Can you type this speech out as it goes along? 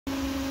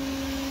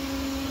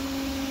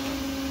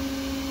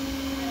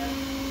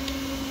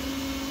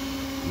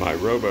My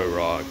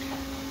Roborock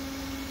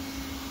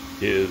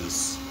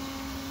is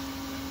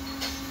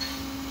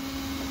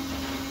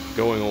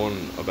going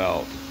on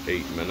about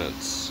 8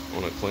 minutes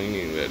on a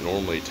cleaning that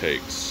normally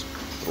takes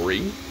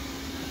 3.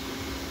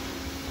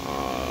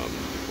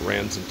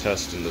 Ran some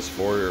tests in this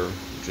foyer,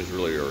 which is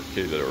really our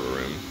kitty litter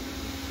room,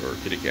 or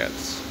kitty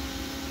cats.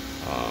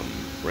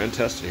 Ran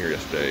tests in here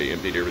yesterday,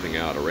 emptied everything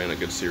out. I ran a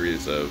good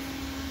series of,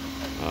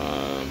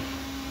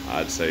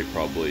 I'd say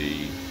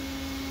probably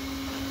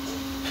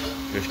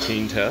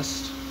 15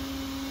 tests,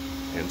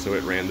 and so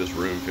it ran this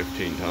room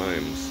 15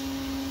 times,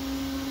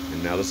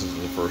 and now this is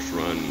the first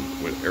run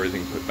with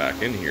everything put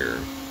back in here.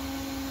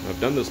 I've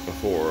done this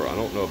before. I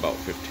don't know about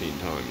 15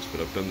 times,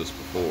 but I've done this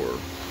before,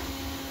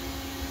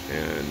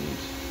 and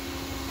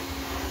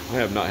I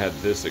have not had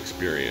this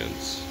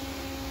experience.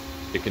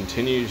 It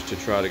continues to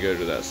try to go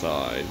to that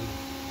side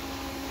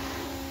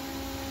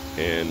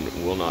and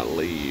will not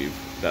leave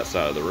that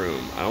side of the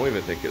room. I don't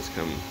even think it's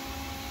come.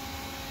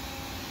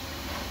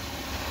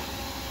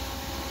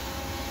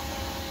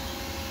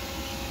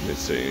 Let me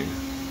see.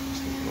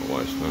 Let's look at my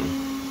wife's phone.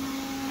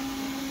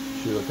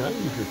 Sheila, can I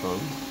use your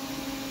phone?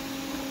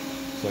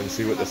 So I can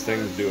see what this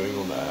thing's doing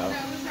on the app.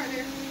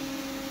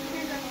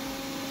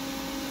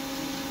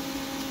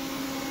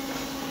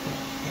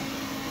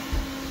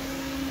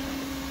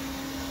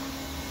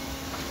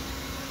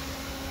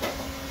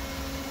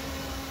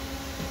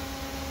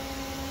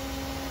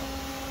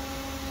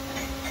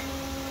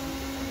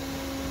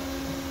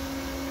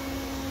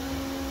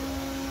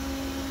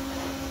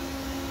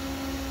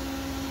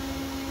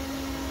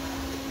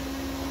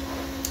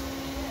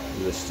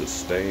 This is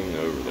staying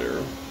over there.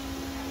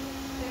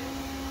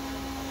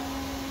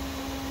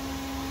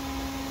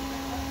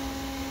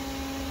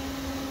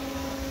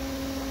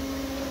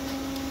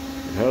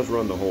 It has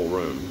run the whole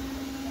room.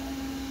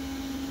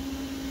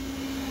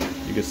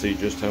 You can see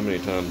just how many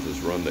times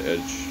it's run the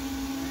edge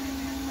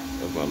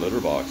of my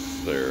litter box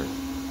there.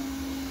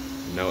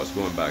 And now it's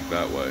going back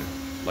that way,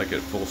 like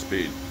at full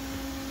speed.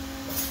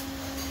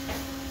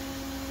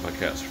 My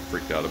cat's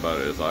freaked out about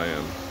it as I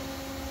am.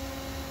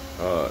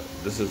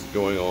 This is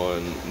going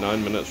on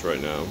 9 minutes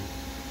right now.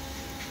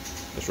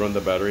 Let's run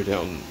the battery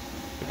down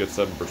a good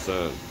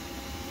 7%.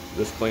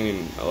 This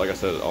cleaning, like I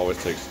said, it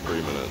always takes 3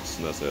 minutes,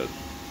 and that's it.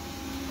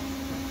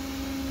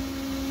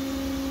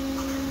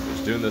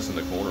 It's doing this in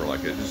the corner,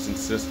 like it just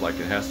insists like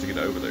it has to get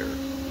over there.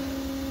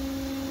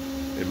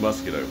 It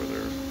must get over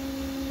there.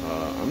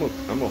 I'm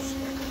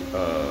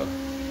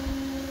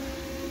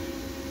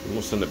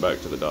gonna send it back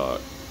to the dock.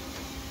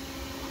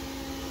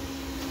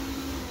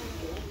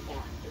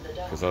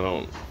 Because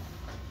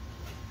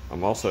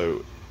I'm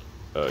also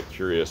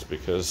curious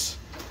because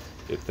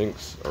it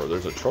thinks, or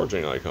there's a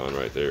charging icon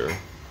right there.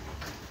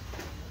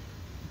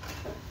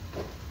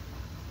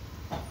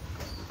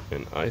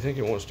 And I think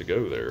it wants to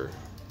go there.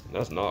 And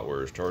that's not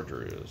where his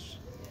charger is.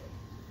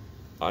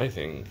 I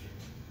think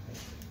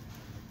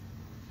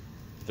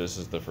this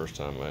is the first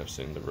time I've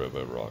seen the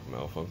Roborock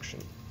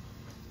malfunction.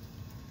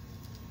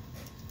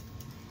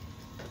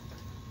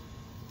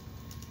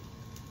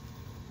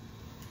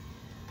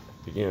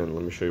 Again,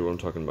 let me show you what I'm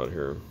talking about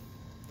here.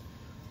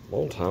 A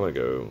long time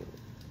ago,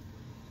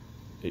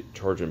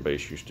 charging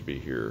base used to be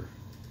here.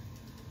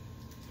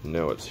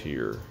 Now it's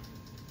here.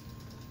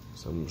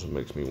 Something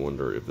makes me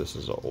wonder if this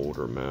is an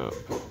older map.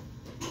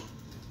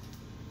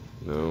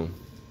 No,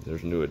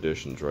 there's new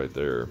additions right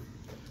there.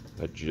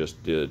 I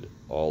just did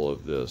all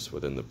of this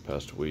within the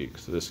past week,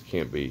 so this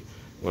can't be.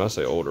 When I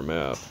say older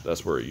map,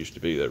 that's where it used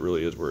to be. That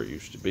really is where it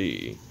used to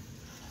be.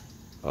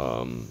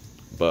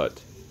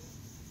 But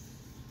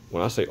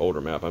when I say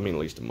older map, I mean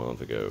at least a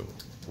month ago,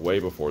 way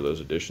before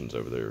those additions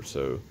over there.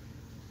 So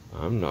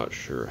I'm not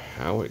sure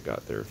how it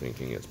got there,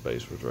 thinking its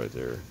base was right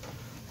there.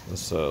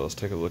 Let's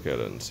take a look at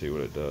it and see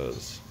what it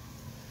does.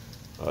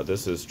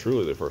 This is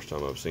truly the first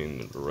time I've seen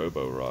the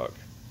Roborock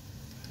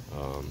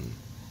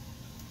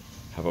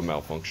have a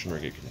malfunction or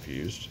get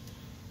confused.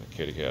 A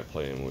kitty cat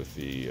playing with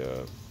the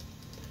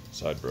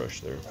side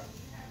brush there.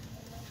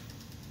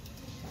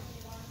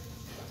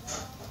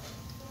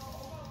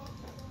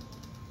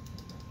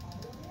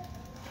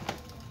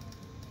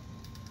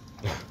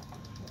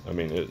 I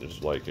mean,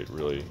 it's like it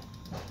really,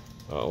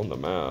 on the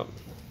map,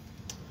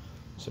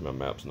 see my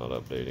map's not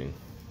updating.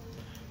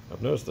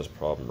 I've noticed this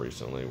problem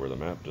recently where the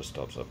map just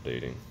stops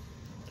updating,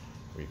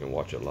 where you can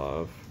watch it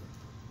live.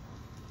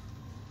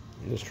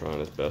 I'm just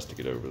trying its best to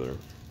get over there.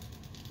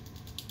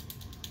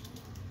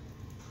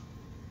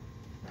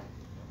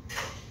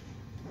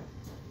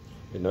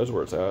 It knows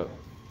where it's at,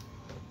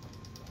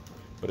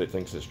 but it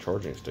thinks its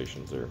charging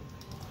station's there.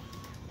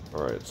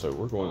 Alright, so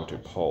we're going to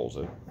pause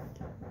it.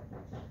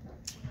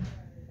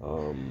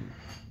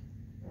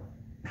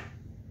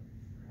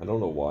 I don't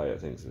know why it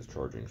thinks its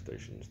charging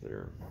station's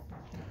there,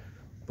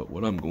 but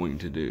what I'm going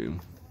to do,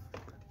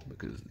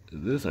 because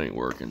this ain't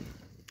working,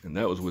 and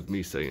that was with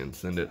me saying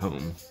send it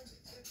home,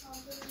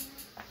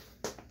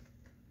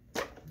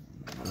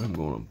 I'm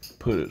going to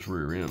put its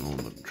rear end on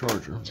the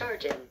charger.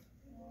 Charging.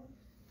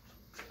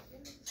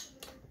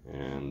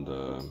 And,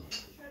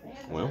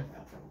 well,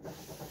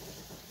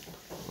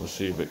 Let's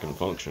see if it can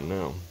function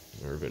now,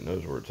 or if it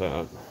knows where it's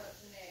at.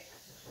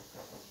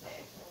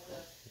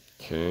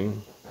 Okay,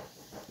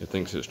 it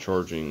thinks it's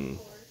charging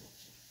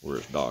where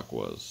its dock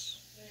was.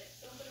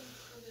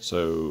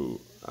 So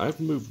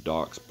I've moved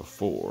docks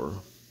before,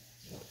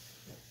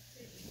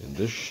 and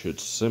this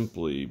should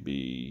simply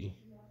be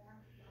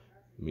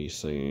me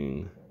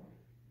saying,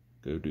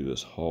 go do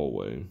this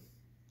hallway,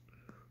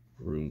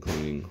 room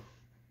cleaning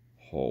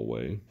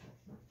hallway,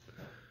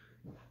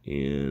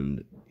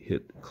 and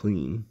hit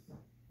clean.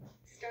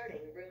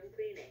 Starting room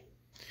cleaning.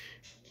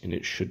 And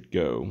it should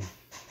go.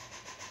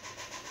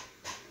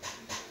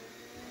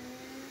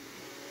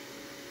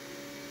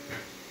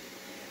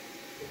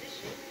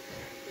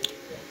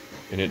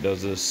 And it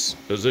does this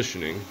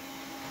positioning.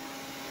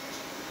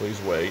 Please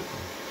wait.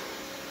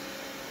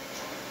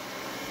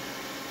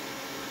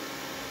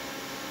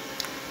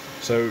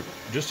 So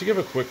just to give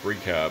a quick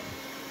recap,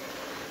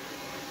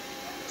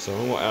 so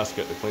I'm going to ask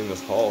it to clean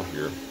this hall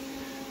here.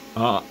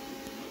 I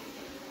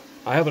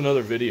have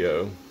another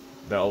video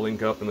that I'll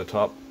link up in the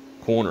top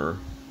corner,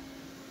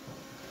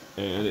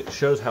 and it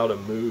shows how to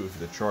move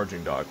the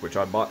charging dock, which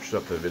I botched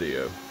up the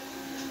video.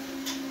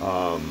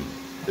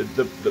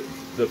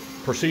 The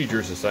procedure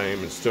is the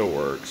same, it still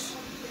works.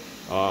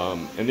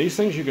 And these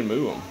things, you can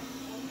move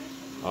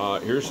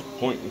them. Here's a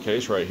point in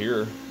case right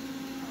here.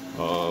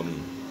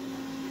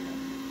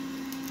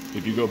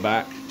 If you go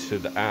back to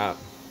the app,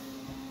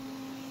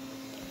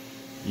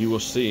 you will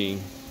see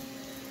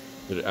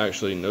that it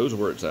actually knows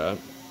where it's at.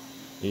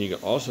 And you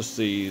can also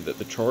see that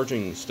the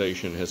charging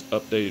station has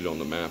updated on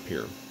the map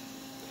here.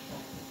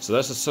 So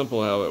that's as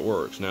simple how it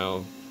works.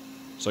 Now,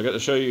 so I got to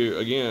show you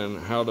again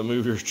how to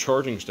move your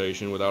charging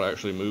station without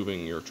actually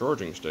moving your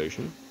charging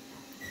station.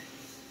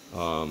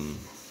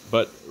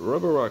 But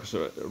Roborock's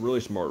a really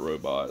smart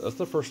robot. That's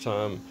the first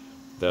time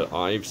that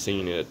I've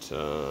seen it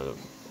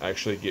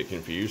actually get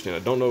confused. And I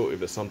don't know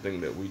if it's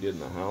something that we did in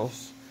the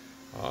house,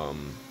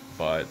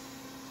 but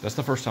that's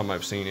the first time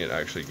I've seen it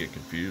actually get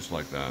confused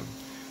like that.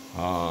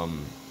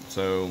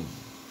 So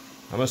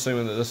I'm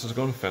assuming that this is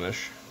going to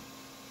finish,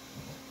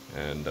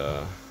 and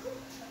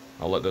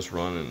I'll let this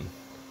run, and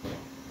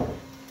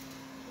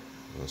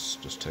let's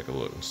just take a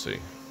look and see.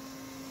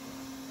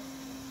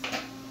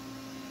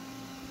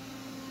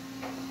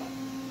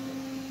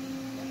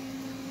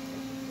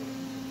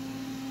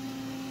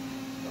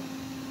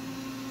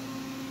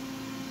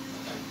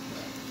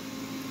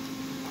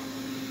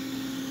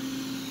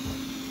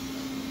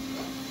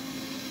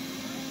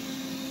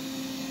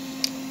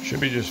 Should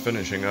be just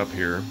finishing up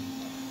here.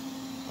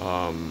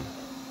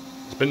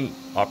 It's been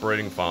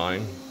operating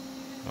fine.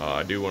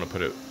 I do want to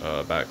put it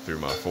back through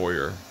my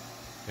foyer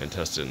and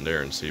test it in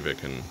there and see if it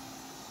can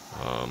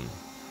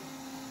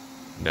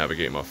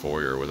navigate my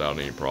foyer without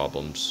any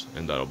problems,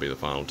 and that'll be the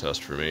final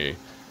test for me.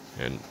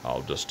 And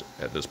I'll just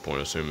at this point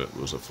assume it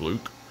was a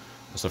fluke.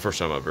 It's the first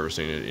time I've ever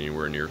seen it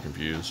anywhere near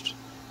confused,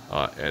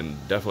 and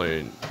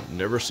definitely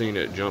never seen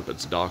it jump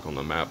its dock on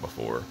the map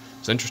before.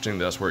 It's interesting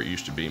that's where it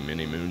used to be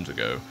many moons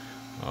ago,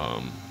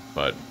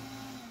 but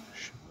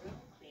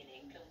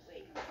Cleaning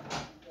complete.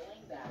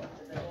 Going back to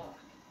the dock.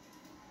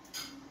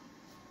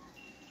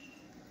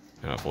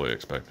 and I fully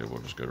expect it will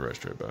just go right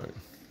straight back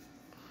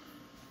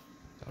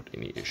without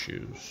any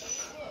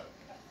issues.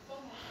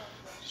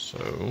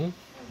 So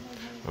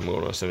I'm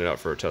going to send it out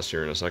for a test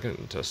here in a second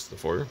and test the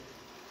foyer.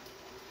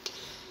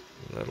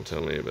 That'll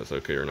tell me if it's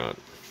okay or not.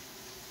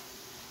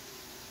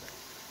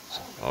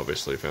 So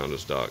obviously found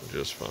its dock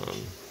just fine.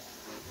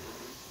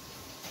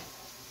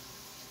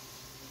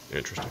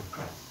 Interesting.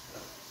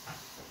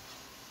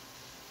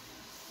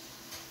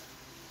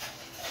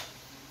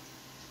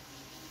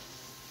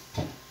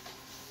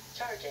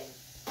 Charging.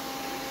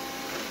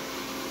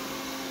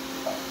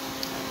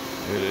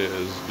 It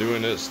is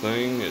doing its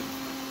thing. It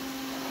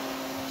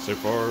so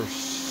far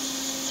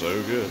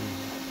so good.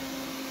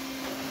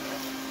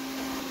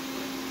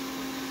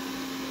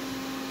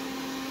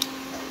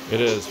 It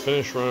has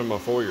finished running my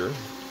foyer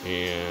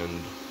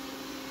and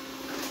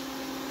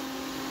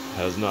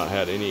has not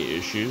had any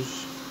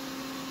issues.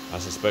 I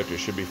suspect it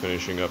should be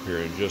finishing up here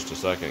in just a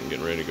second and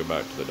getting ready to go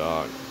back to the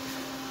dock.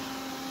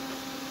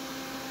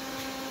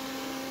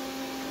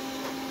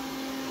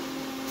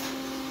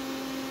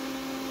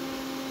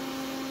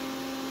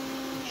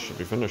 Should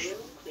be finished. Room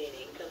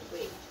cleaning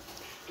complete.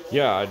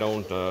 Yeah, I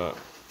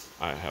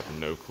have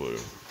no clue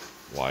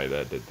why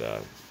that did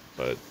that,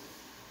 but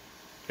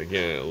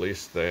again, at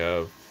least they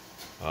have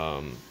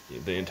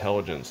the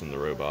intelligence in the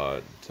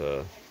robot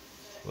to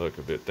look,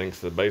 if it thinks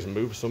the base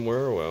moves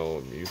somewhere,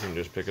 well, you can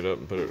just pick it up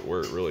and put it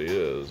where it really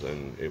is,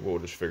 and it will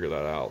just figure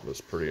that out.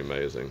 That's pretty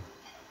amazing.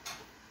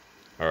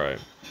 All right,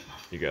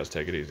 you guys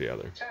take it easy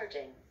out there.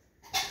 Charging.